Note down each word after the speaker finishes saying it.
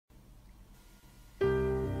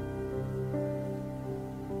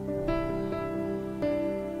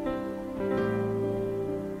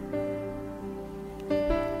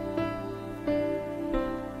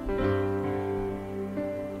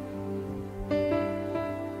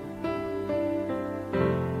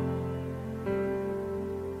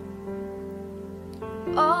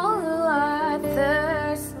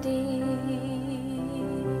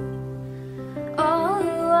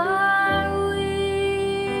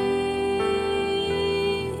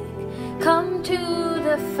Come to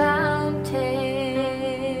the fountain,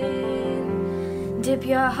 dip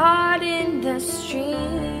your heart in the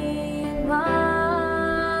stream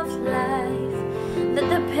of life. Let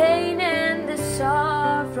the pain and the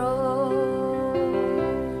sorrow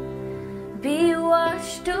be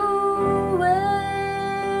washed away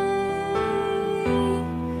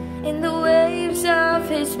in the waves of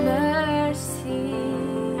His mercy.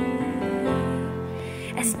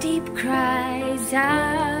 As deep cries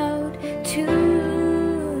out to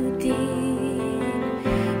deep,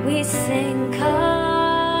 we sing,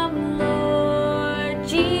 come Lord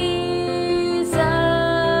Jesus,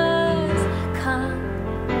 come.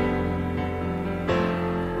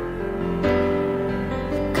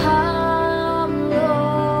 Come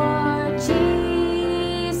Lord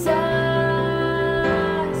Jesus,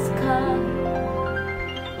 come.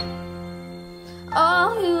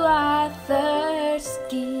 All who are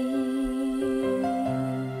thirsty,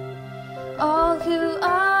 all who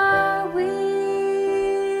are weak,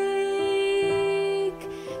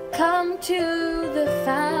 come to the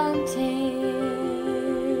fountain,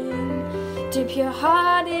 dip your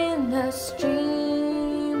heart in the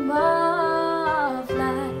stream of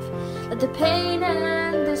life. Let the pain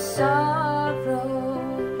and the sorrow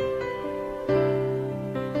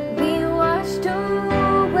be washed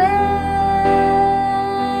away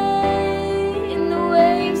in the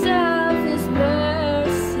waves of His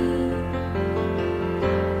mercy.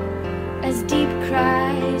 As deep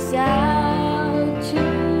cries out to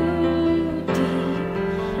deep,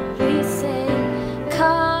 we say,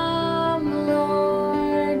 come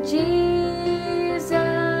Lord Jesus,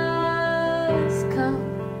 come.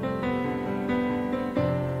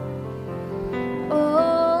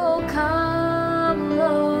 Oh, come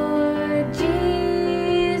Lord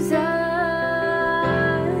Jesus,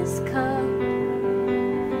 come.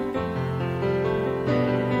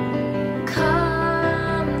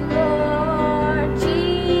 Come Lord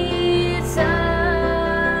Jesus,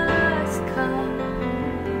 come.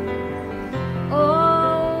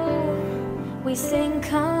 Oh, we sing,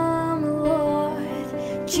 come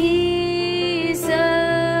Lord Jesus,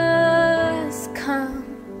 come.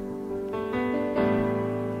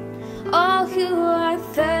 All who are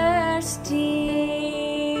thirsty,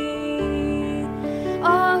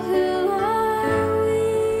 all who are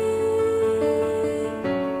weak,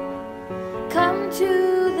 come to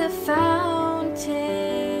the fountain,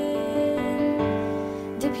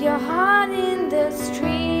 dip your heart in the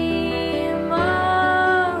stream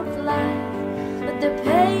of life. Let the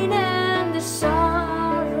pain and the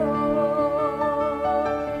sorrow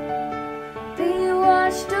be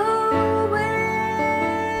washed away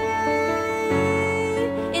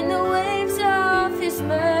in the waves of His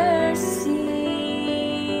mercy.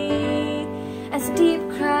 As deep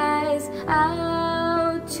cries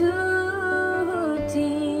out to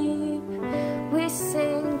deep, we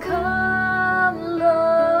sing, come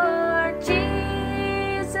Lord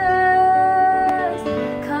Jesus,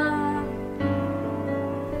 come.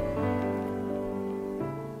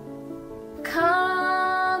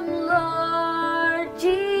 Come Lord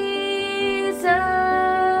Jesus,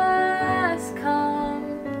 come.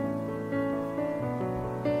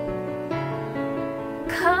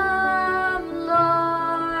 Come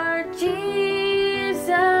Lord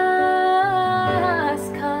Jesus,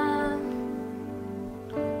 come.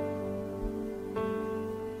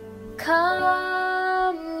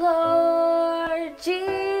 Come Lord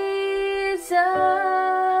Jesus.